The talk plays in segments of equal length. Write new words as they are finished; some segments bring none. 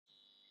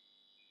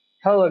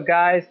Hello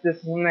guys, this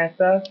is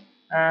Mehta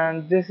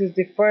and this is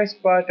the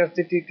first part of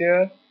the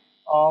tutorial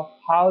of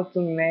how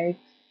to make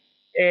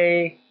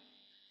a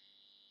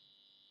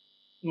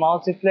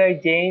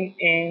multiplayer game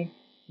in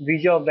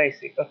Visual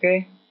Basic,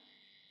 okay?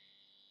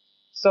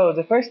 So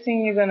the first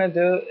thing you're gonna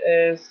do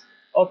is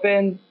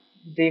open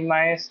the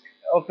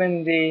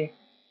open the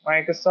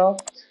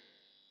Microsoft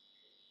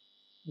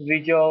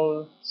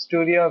Visual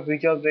Studio,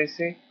 Visual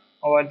Basic,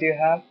 or what do you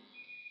have,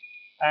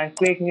 and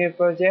click New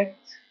Project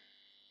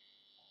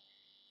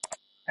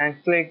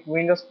and click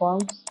Windows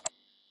Forms.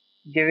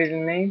 Give it a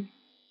name.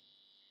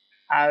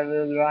 I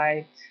will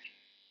write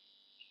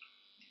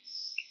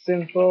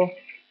simple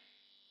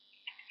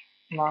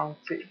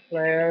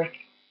multiplayer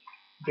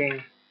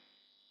game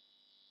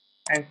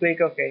and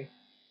click OK.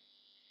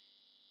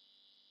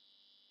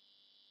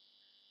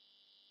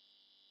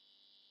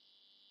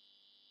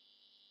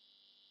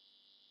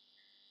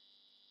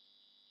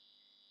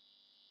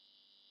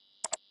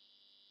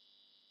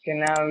 Okay,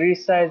 now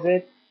resize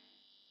it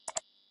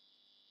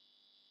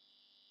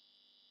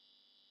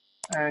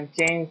and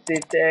change the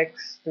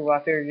text to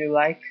whatever you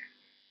like.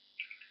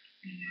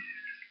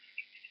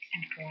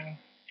 Okay.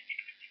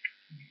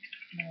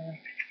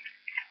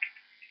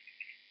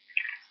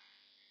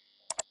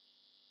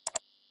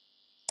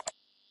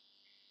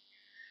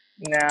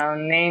 Now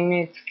name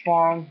it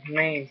form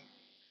main.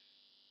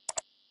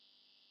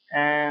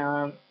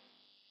 And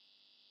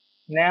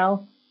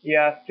now you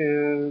have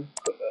to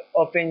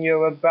open your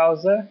web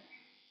browser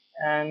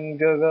and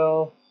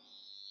Google.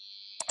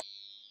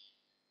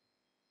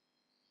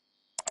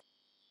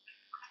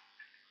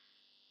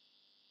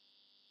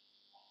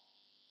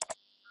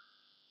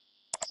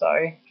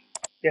 Sorry,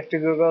 you have to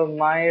Google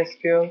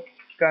MySQL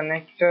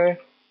connector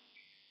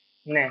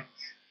net.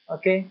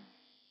 Okay,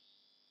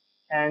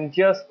 and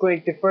just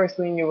click the first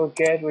link you will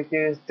get, which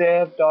is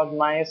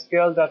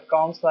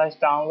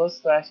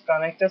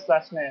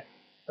dev.mysql.com/download/connector/net.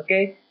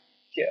 Okay,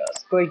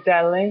 just click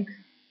that link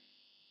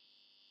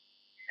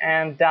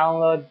and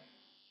download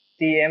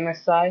the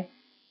MSI.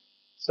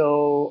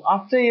 So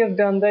after you've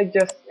done that,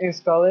 just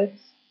install it,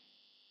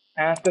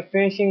 and after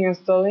finishing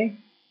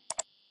installing,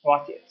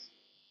 watch it.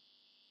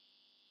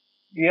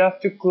 You have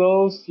to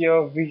close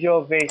your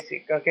Visual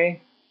Basic,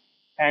 okay,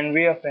 and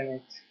reopen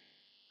it.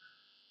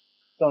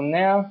 So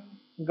now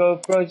go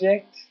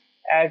project,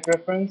 add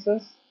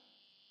references,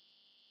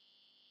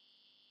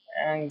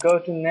 and go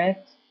to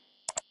net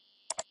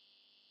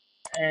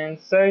and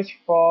search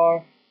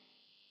for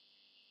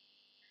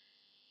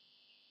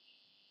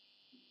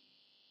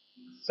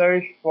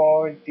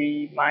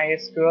the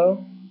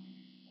MySQL,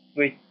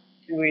 which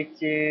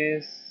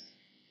is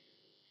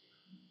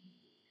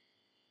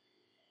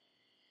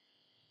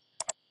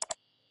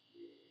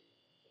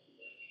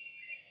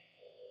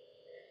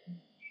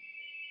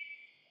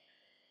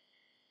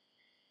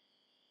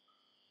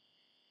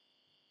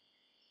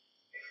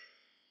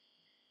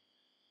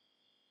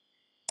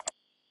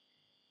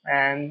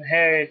and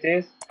here it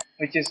is,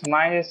 which is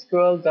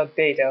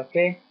mysql.data.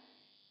 Okay,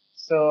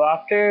 so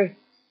after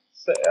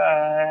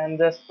and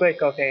just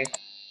click OK,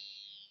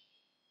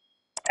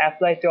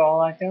 apply to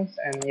all items,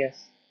 and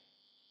yes.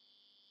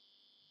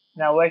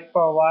 Now wait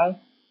for a while.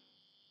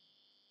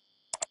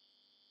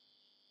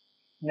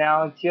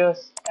 Now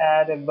just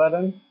add a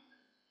button,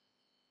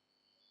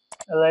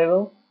 a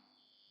label,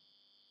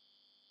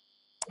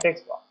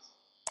 text box.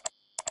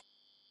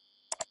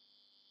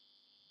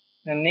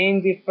 Now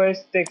name the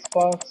first text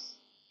box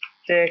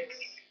text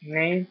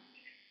name,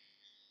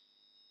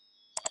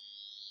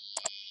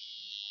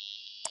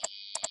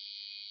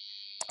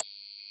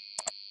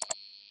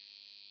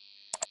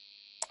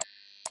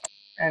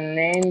 and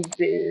name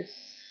this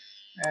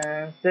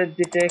and set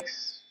the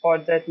text for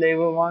that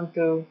label want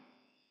to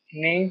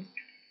name,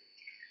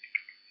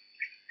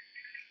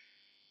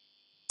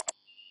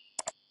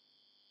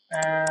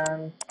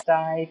 and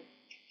type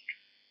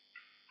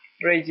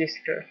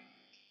register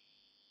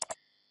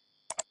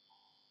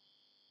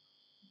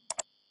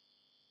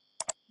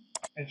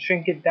and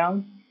shrink it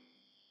down,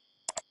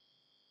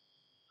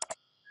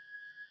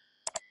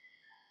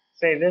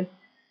 save it.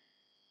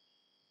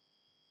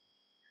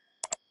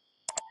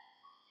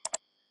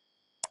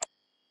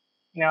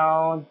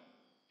 Now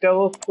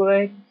double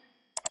click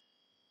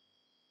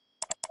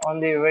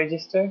on the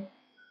register.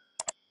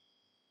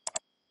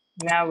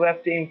 Now we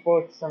have to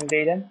import some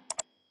data,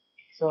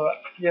 so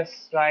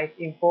just write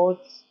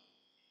imports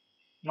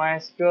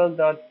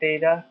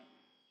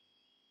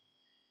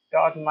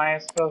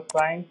mysql.data.mysql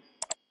client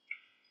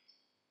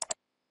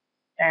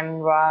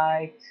and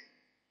write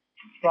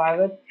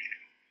private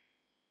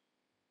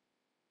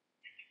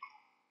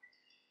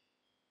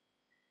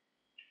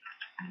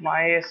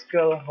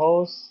mysql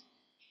host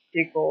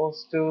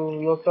equals to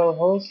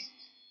localhost,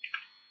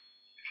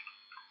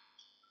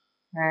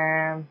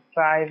 and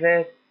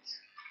private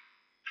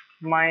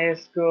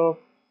mysql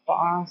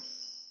pass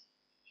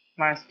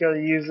mysql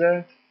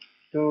user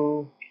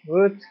to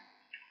root,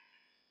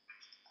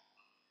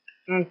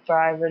 and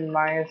private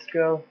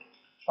mysql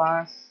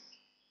pass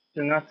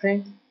to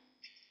nothing,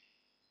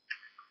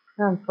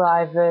 and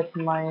private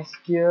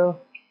mysql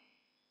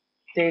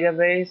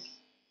database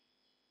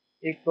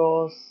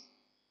equals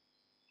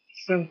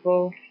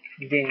simple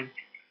game.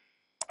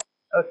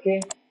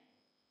 Okay,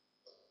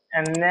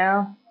 and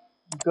now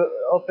go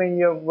open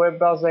your web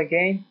browser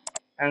again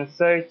and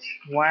search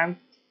WAMP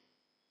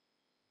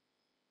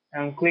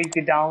and click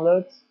the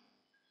downloads.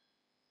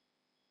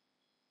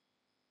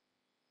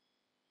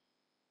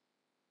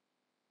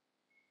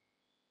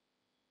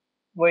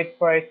 Wait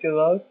for it to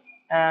load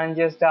and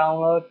just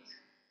download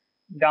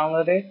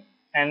it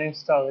and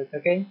install it.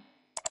 Okay,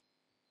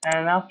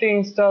 and after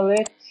installing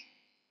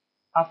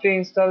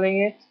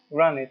it,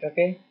 run it.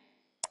 Okay,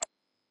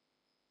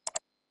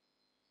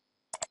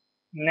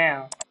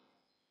 now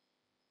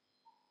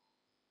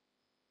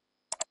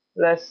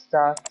let's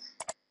start